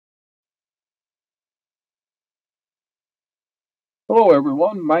Hello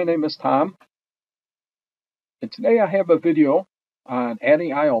everyone, my name is Tom, and today I have a video on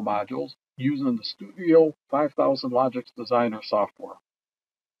adding I/O modules using the Studio 5000 Logix Designer software.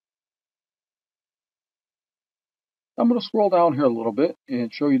 I'm going to scroll down here a little bit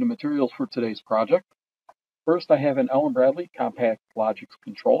and show you the materials for today's project. First, I have an Allen Bradley Compact Logix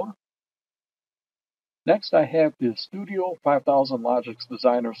controller. Next, I have the Studio 5000 Logix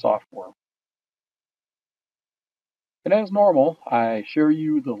Designer software. And as normal, I share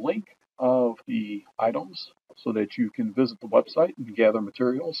you the link of the items so that you can visit the website and gather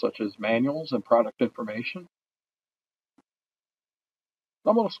materials such as manuals and product information.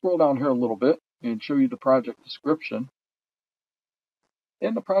 I'm going to scroll down here a little bit and show you the project description.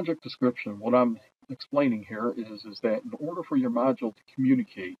 In the project description, what I'm explaining here is that in order for your module to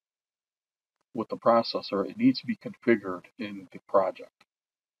communicate with the processor, it needs to be configured in the project.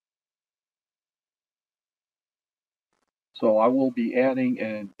 So I will be adding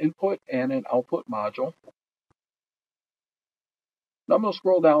an input and an output module. Now I'm going to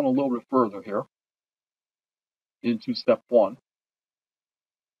scroll down a little bit further here into step 1.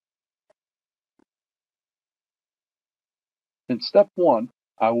 In step 1,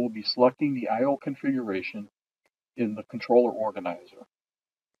 I will be selecting the I/O configuration in the controller organizer.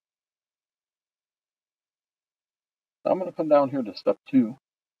 Now I'm going to come down here to step 2.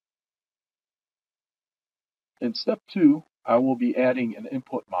 In step 2, I will be adding an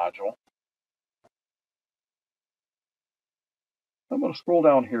input module. I'm going to scroll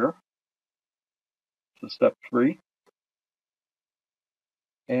down here to step 3.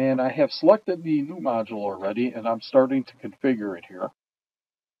 And I have selected the new module already, and I'm starting to configure it here.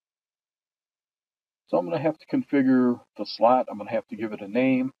 So I'm going to have to configure the slot. I'm going to have to give it a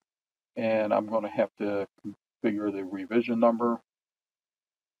name, and I'm going to have to configure the revision number.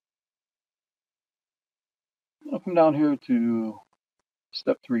 I'm going to come down here to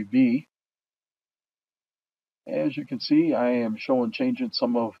step 3B. As you can see, I am changing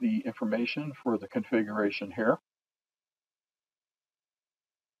some of the information for the configuration here.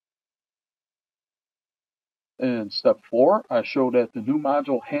 In step 4, I show that the new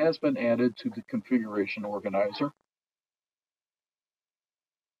module has been added to the configuration organizer.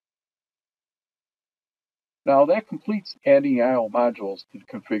 Now that completes adding I/O modules to the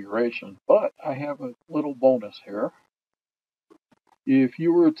configuration, but I have a little bonus here. If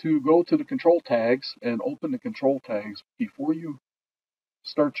you were to go to the control tags and open the control tags before you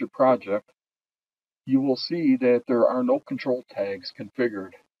start your project, you will see that there are no control tags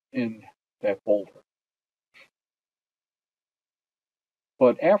configured in that folder.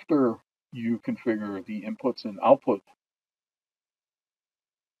 But after you configure the inputs and output,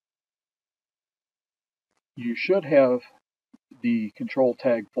 you should have the control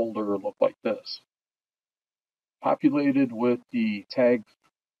tag folder look like this, populated with the tags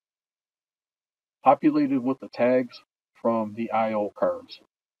from the I/O cards.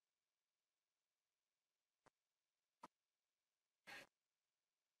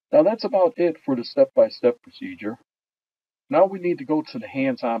 Now that's about it for the step-by-step procedure. Now we need to go to the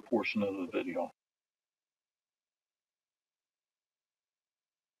hands-on portion of the video.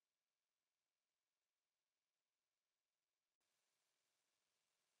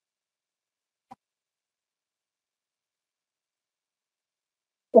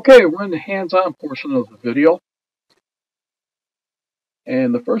 Okay, we're in the hands-on portion of the video.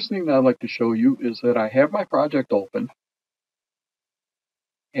 And the first thing that I'd like to show you is that I have my project open.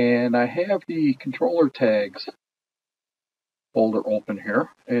 And I have the controller tags folder open here.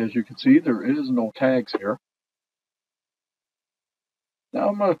 As you can see, there is no tags here. Now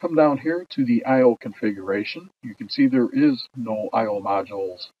I'm going to come down here to the I/O configuration. You can see there is no I/O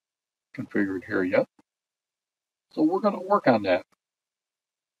modules configured here yet. So we're going to work on that.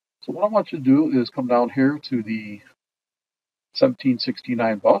 So what I want you to do is come down here to the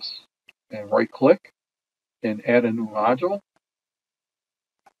 1769 bus and right click and add a new module.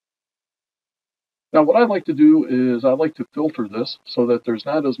 Now what I like to do is I like to filter this so that there's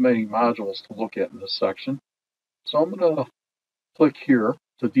not as many modules to look at in this section. So I'm going to click here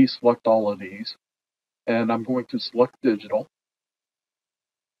to deselect all of these, and I'm going to select digital.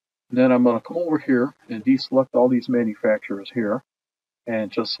 And then I'm going to come over here and deselect all these manufacturers here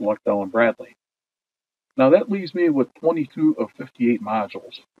and just select Allen Bradley. Now that leaves me with 22 of 58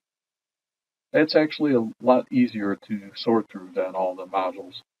 modules. That's actually a lot easier to sort through than all the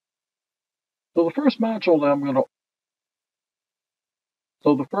modules. So the first module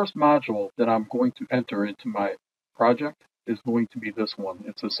that I'm going to enter into my project is going to be this one.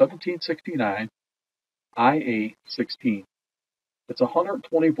 It's a 1769 IA16. It's a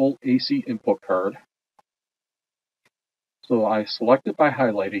 120 volt AC input card. So I select it by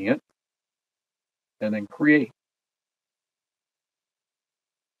highlighting it and then create.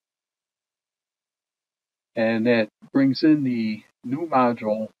 And that brings in the new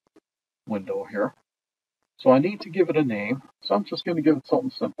module window here. So I need to give it a name. So I'm just going to give it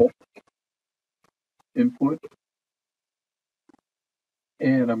something simple. Input.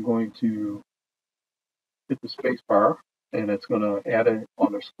 And I'm going to hit the space bar, and it's going to add an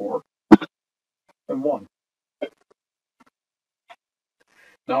underscore and 1.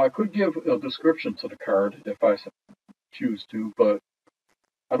 Now I could give a description to the card if I choose to, but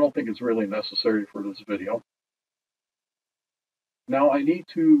I don't think it's really necessary for this video. Now I need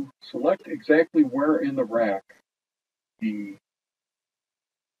to select exactly where in the rack the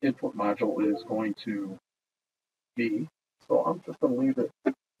input module is going to be. So I'm just going to leave it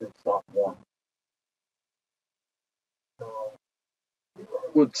in slot 1. Now, I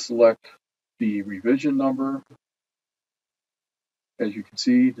would select the revision number. As you can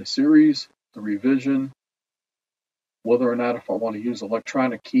see, the series, the revision, whether or not if I want to use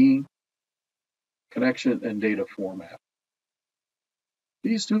electronic keying, connection, and data format.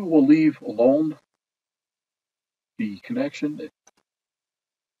 These two will leave alone. The connection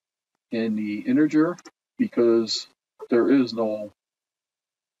and the integer, because there is no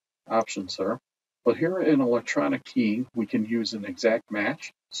options there. But here in electronic keying, we can use an exact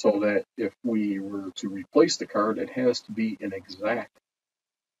match, so that if we were to replace the card, it has to be an exact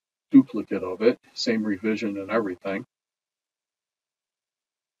duplicate of it, same revision and everything.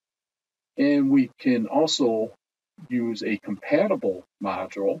 And we can also use a compatible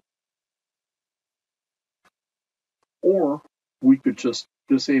module, or we could just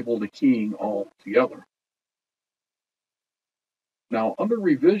disable the keying altogether. Now, under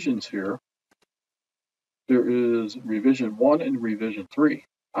revisions here, there is revision 1 and revision 3.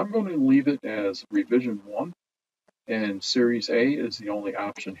 I'm going to leave it as revision 1, and series A is the only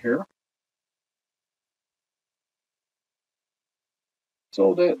option here.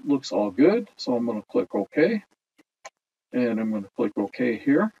 So that looks all good. So I'm going to click OK, and I'm going to click OK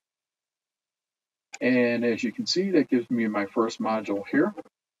here. And as you can see, that gives me my first module here.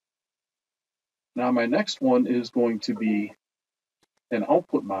 Now my next one is going to be an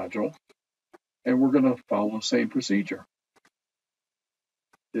output module, and we're going to follow the same procedure.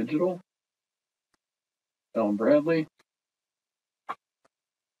 Digital, Allen Bradley.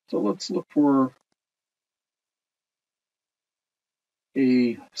 So let's look for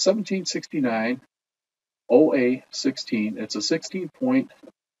a 1769 OA16. It's a 16-point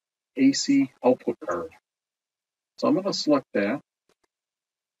AC output card. So I'm going to select that,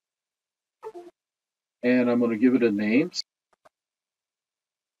 and I'm going to give it a name.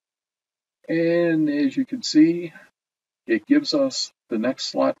 And as you can see, it gives us the next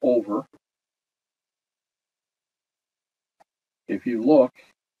slot over. If you look,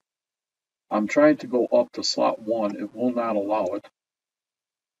 I'm trying to go up to slot 1. It will not allow it.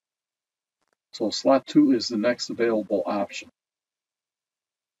 So slot 2 is the next available option.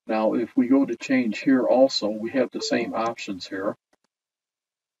 Now, if we go to change here also, we have the same options here.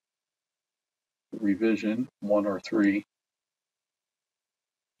 Revision 1 or 3.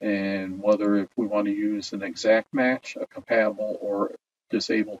 And whether if we want to use an exact match, a compatible, or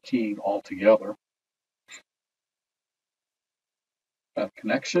disable keying altogether.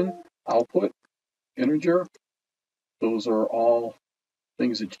 Connection, output, integer. Those are all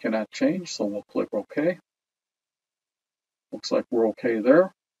things that you cannot change, so we'll click OK. Looks like we're OK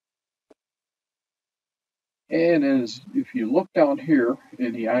there. And if you look down here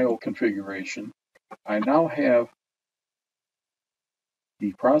in the I/O configuration, I now have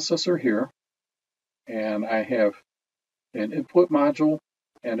the processor here, and I have an input module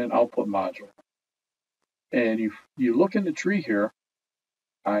and an output module. And if you look in the tree here,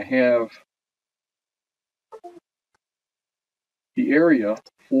 I have the area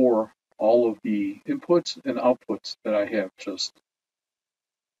for all of the inputs and outputs that I have just.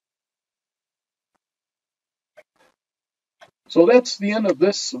 So that's the end of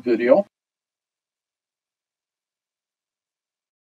this video.